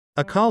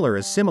A collar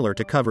is similar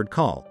to covered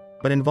call,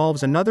 but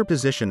involves another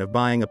position of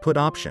buying a put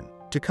option,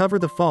 to cover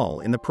the fall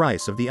in the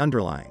price of the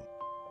underlying.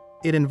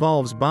 It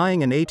involves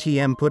buying an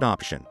ATM put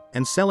option,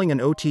 and selling an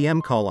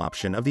OTM call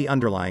option of the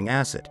underlying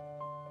asset.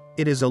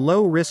 It is a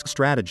low-risk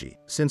strategy,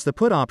 since the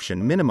put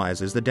option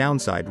minimizes the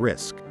downside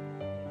risk.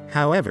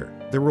 However,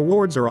 the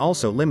rewards are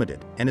also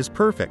limited, and is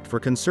perfect for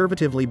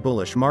conservatively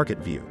bullish market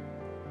view.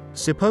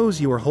 Suppose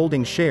you are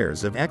holding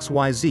shares of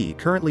XYZ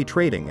currently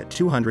trading at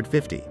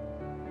 250.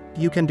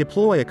 You can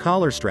deploy a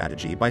collar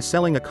strategy by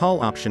selling a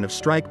call option of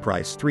strike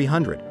price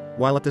 300,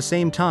 while at the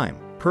same time,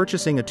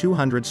 purchasing a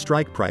 200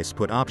 strike price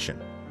put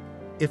option.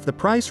 If the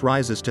price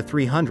rises to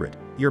 300,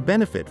 you'll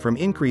benefit from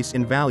increase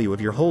in value of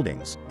your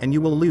holdings, and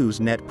you will lose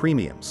net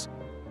premiums.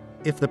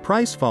 If the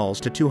price falls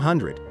to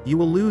 200, you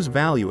will lose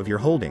value of your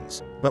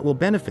holdings, but will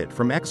benefit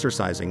from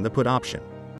exercising the put option.